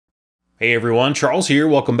Hey everyone, Charles here.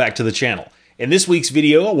 Welcome back to the channel. In this week's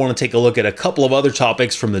video, I want to take a look at a couple of other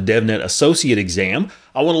topics from the DevNet Associate exam.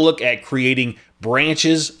 I want to look at creating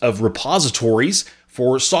branches of repositories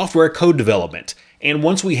for software code development. And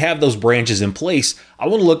once we have those branches in place, I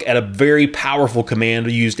want to look at a very powerful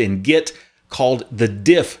command used in Git called the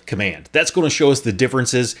Diff command. That's going to show us the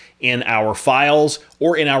differences in our files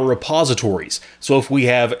or in our repositories. So if we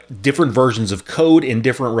have different versions of code in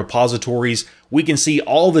different repositories, we can see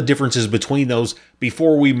all the differences between those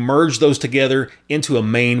before we merge those together into a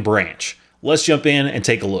main branch. Let's jump in and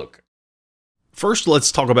take a look. First,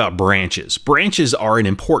 let's talk about branches. Branches are an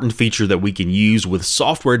important feature that we can use with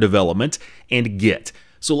software development and Git.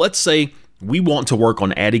 So let's say we want to work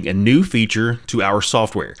on adding a new feature to our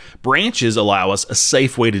software. Branches allow us a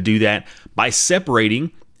safe way to do that by separating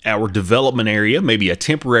our development area, maybe a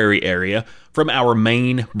temporary area, from our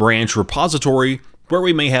main branch repository where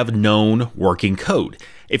we may have known working code.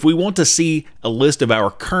 If we want to see a list of our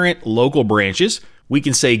current local branches, we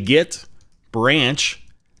can say git branch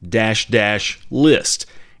 -- list.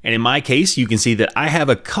 And in my case, you can see that I have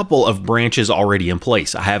a couple of branches already in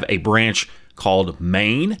place. I have a branch called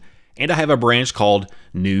main, and I have a branch called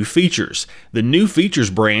New Features. The New Features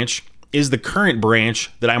branch is the current branch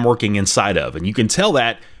that I'm working inside of, and you can tell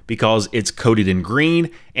that because it's coded in green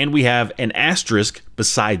and we have an asterisk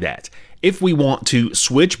beside that. If we want to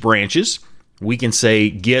switch branches, we can say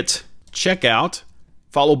git checkout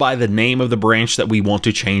followed by the name of the branch that we want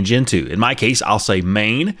to change into. In my case, I'll say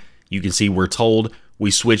main. You can see we're told we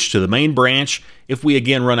switch to the main branch. If we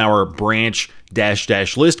again run our branch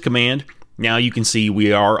 -- list command, now you can see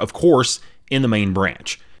we are, of course, in the main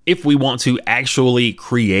branch. If we want to actually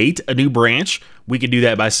create a new branch, we can do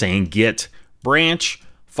that by saying git branch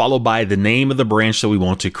followed by the name of the branch that we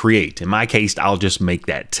want to create. In my case, I'll just make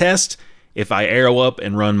that test. If I arrow up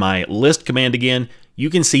and run my list command again, you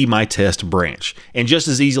can see my test branch. And just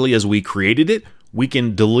as easily as we created it, we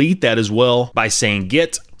can delete that as well by saying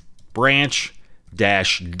git branch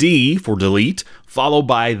 -d for delete followed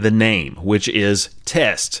by the name, which is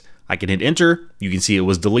test. I can hit enter, you can see it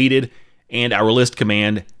was deleted, and our list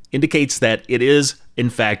command indicates that it is in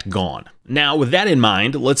fact gone. Now with that in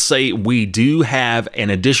mind, let's say we do have an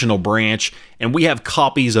additional branch and we have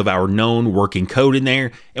copies of our known working code in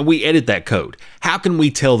there and we edit that code. How can we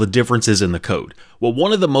tell the differences in the code? Well,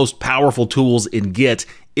 one of the most powerful tools in Git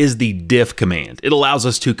is the diff command. It allows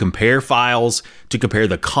us to compare files, to compare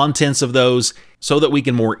the contents of those so that we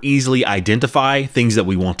can more easily identify things that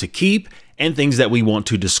we want to keep and things that we want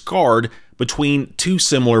to discard between two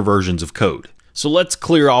similar versions of code. So let's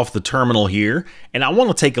clear off the terminal here, and I want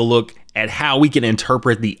to take a look at how we can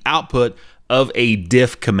interpret the output of a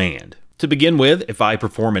diff command. To begin with, if I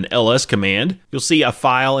perform an ls command, you'll see a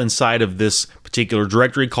file inside of this particular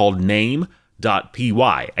directory called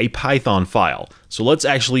name.py, a Python file. So let's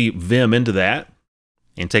actually vim into that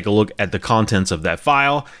and take a look at the contents of that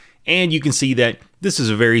file, and you can see that this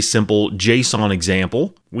is a very simple JSON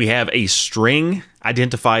example. We have a string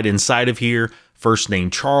identified inside of here, first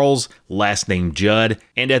name Charles, last name Judd,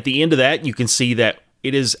 and at the end of that you can see that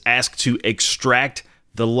it is asked to extract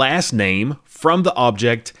the last name from the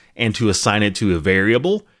object and to assign it to a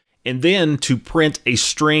variable, and then to print a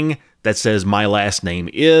string that says my last name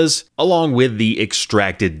is, along with the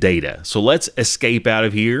extracted data. So let's escape out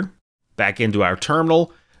of here, back into our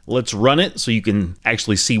terminal. Let's run it so you can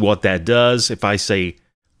actually see what that does. If I say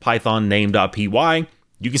python name.py,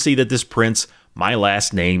 you can see that this prints my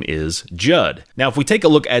last name is Judd. Now, if we take a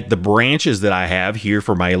look at the branches that I have here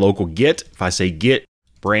for my local Git, if I say git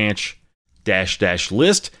branch --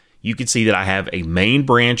 list, you can see that I have a main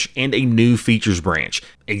branch and a new features branch,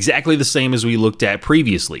 exactly the same as we looked at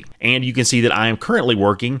previously. And you can see that I am currently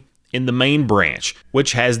working in the main branch,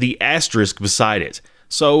 which has the asterisk beside it.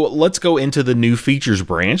 So let's go into the new features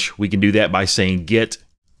branch. We can do that by saying git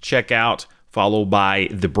checkout followed by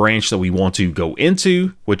the branch that we want to go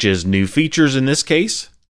into, which is new features in this case.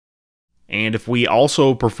 And if we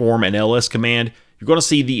also perform an ls command, you're going to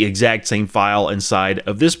see the exact same file inside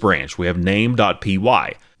of this branch. We have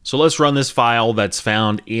name.py. So let's run this file that's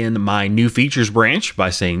found in my new features branch by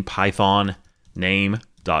saying python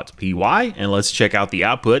name.py, and let's check out the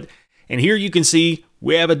output. And here you can see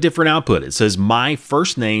we have a different output. It says my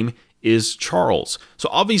first name is Charles. So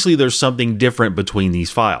obviously there's something different between these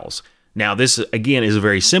files. Now this again is a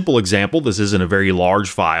very simple example. This isn't a very large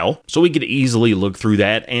file, so we could easily look through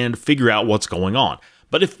that and figure out what's going on.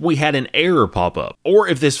 But if we had an error pop up, or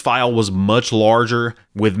if this file was much larger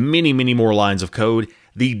with many more lines of code,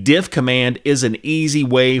 the diff command is an easy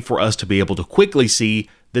way for us to be able to quickly see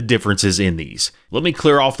the differences in these. Let me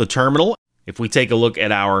clear off the terminal. If we take a look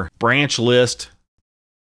at our branch list,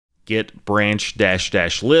 get branch dash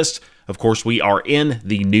dash list. Of course, we are in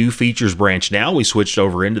the new features branch now. We switched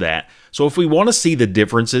over into that. So if we want to see the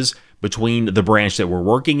differences between the branch that we're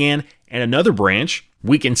working in and another branch,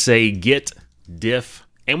 we can say get diff,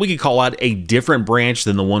 and we can call out a different branch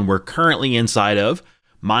than the one we're currently inside of.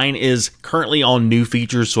 Mine is currently on new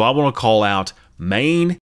features, so I want to call out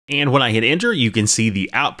main. And when I hit enter, you can see the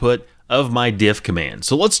output of my diff command.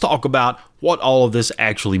 So let's talk about what all of this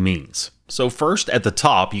actually means. So first at the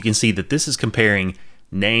top, you can see that this is comparing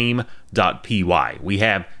name.py. We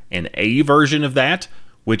have an A version of that,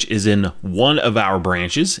 which is in one of our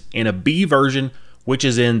branches, and a B version, which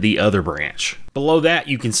is in the other branch. Below that,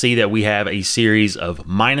 you can see that we have a series of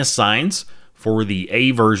minus signs for the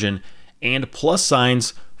A version and plus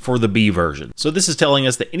signs for the B version. So this is telling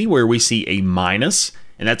us that anywhere we see a minus,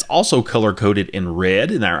 and that's also color-coded in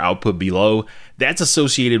red in our output below, that's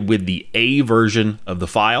associated with the A version of the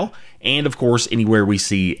file. And of course, anywhere we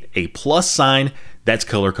see a plus sign, that's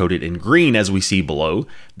color-coded in green as we see below,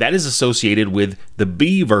 that is associated with the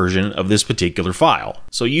B version of this particular file.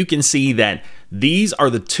 So you can see that these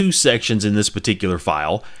are the two sections in this particular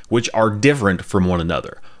file which are different from one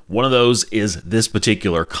another. One of those is this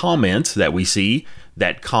particular comment that we see,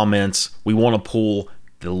 that comments, we want to pull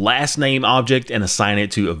the last name object and assign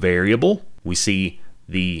it to a variable. We see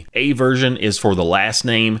the A version is for the last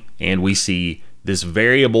name, and we see this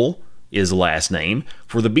variable is last name.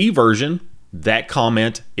 For the B version, that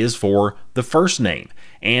comment is for the first name,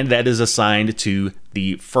 and that is assigned to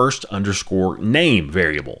the first underscore name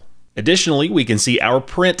variable. Additionally, we can see our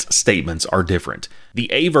print statements are different. The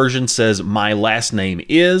A version says my last name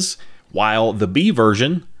is, while the B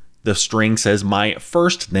version, the string says my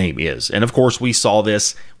first name is. And of course, we saw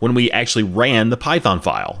this when we actually ran the Python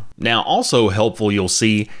file. Now, also helpful you'll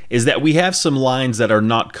see is that we have some lines that are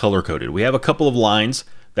not color-coded. We have a couple of lines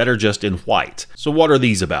that are just in white. So what are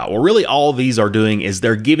these about? Well, really all these are doing is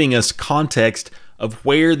they're giving us context of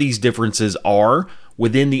where these differences are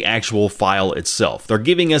within the actual file itself. They're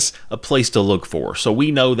giving us a place to look for. So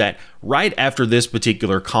we know that right after this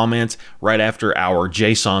particular comment, right after our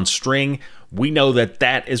JSON string, we know that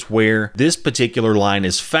that is where this particular line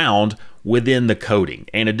is found within the coding.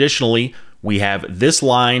 And additionally, we have this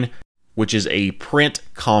line, which is a print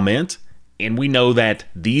comment, and we know that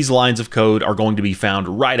these lines of code are going to be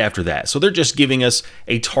found right after that. So they're just giving us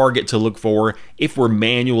a target to look for if we're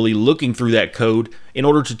manually looking through that code in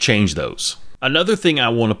order to change those. Another thing I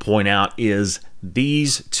want to point out is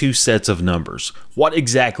these two sets of numbers. What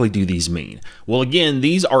exactly do these mean? Well, again,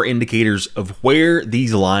 these are indicators of where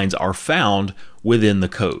these lines are found within the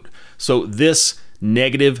code. So this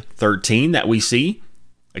 -13 that we see,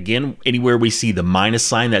 again, anywhere we see the minus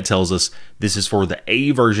sign, that tells us this is for the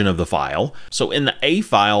A version of the file. So in the A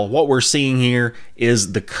file, what we're seeing here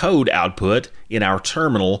is the code output in our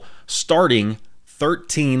terminal starting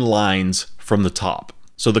 13 lines from the top.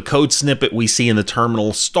 So the code snippet we see in the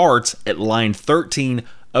terminal starts at line 13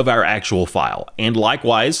 of our actual file. And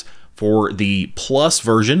likewise, for the plus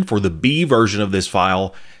version, for the B version of this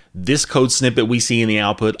file, this code snippet we see in the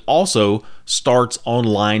output also starts on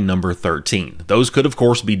line number 13. Those could, of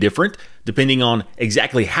course, be different depending on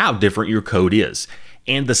exactly how different your code is.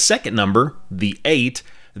 And the second number, the 8,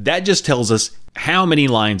 that just tells us how many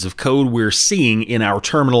lines of code we're seeing in our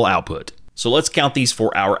terminal output. So let's count these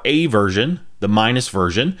for our A version, the minus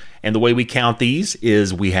version. And the way we count these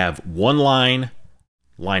is we have one line,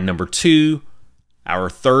 line number 2, our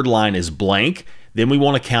third line is blank. Then we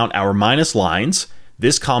want to count our minus lines.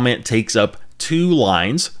 This comment takes up 2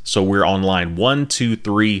 lines, so we're on line 1, 2,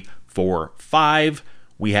 3, 4, 5.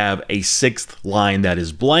 We have a 6th line that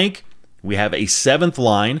is blank. We have a 7th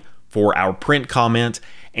line for our print comment,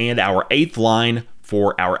 and our 8th line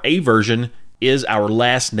for our A version is our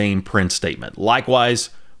last name print statement.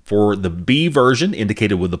 Likewise, for the B version,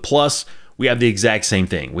 indicated with the plus, we have the exact same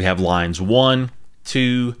thing. We have lines 1,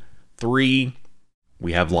 2, 3.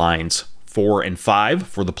 We have lines 4 and 5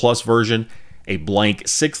 for the plus version, a blank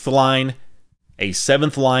 6th line, a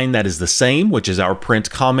 7th line that is the same, which is our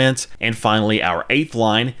print comment, and finally our 8th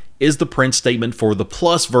line is the print statement for the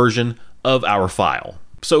plus version of our file.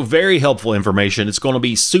 So very helpful information. It's going to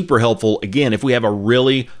be super helpful, again, if we have a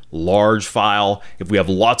really large file, if we have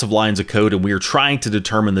lots of lines of code and we are trying to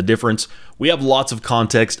determine the difference, we have lots of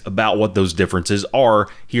context about what those differences are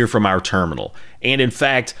here from our terminal. And in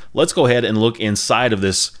fact, let's go ahead and look inside of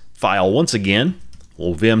this file once again.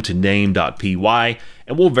 We'll vim to name.py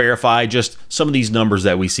and we'll verify just some of these numbers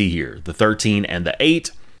that we see here, the 13 and the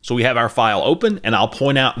 8. So we have our file open, and I'll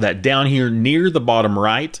point out that down here near the bottom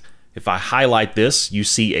right, if I highlight this, you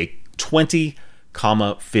see a 20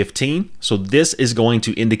 comma 15. So this is going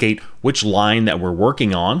to indicate which line that we're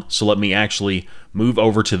working on. So let me actually move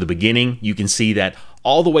over to the beginning. You can see that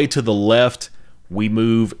all the way to the left, we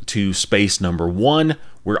move to space number 1.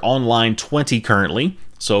 We're on line 20 currently.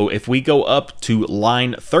 So if we go up to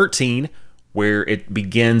line 13, where it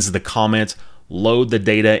begins the comment, load the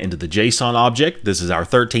data into the JSON object. This is our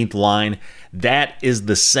 13th line. That is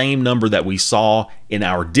the same number that we saw in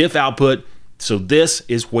our diff output. So this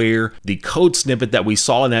is where the code snippet that we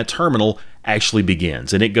saw in that terminal actually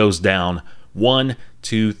begins. And it goes down 1,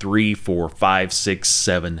 2, 3, 4, 5, 6,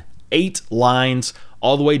 7, 8 lines,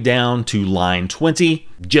 all the way down to line 20,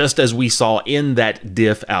 just as we saw in that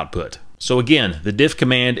diff output. So again, the diff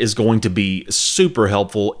command is going to be super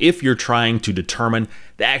helpful if you're trying to determine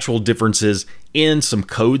the actual differences in some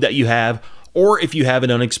code that you have, or if you have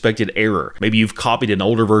an unexpected error. Maybe you've copied an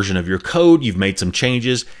older version of your code, you've made some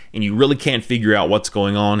changes, and you really can't figure out what's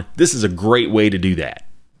going on. This is a great way to do that.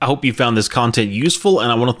 I hope you found this content useful,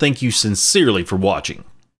 and I want to thank you sincerely for watching.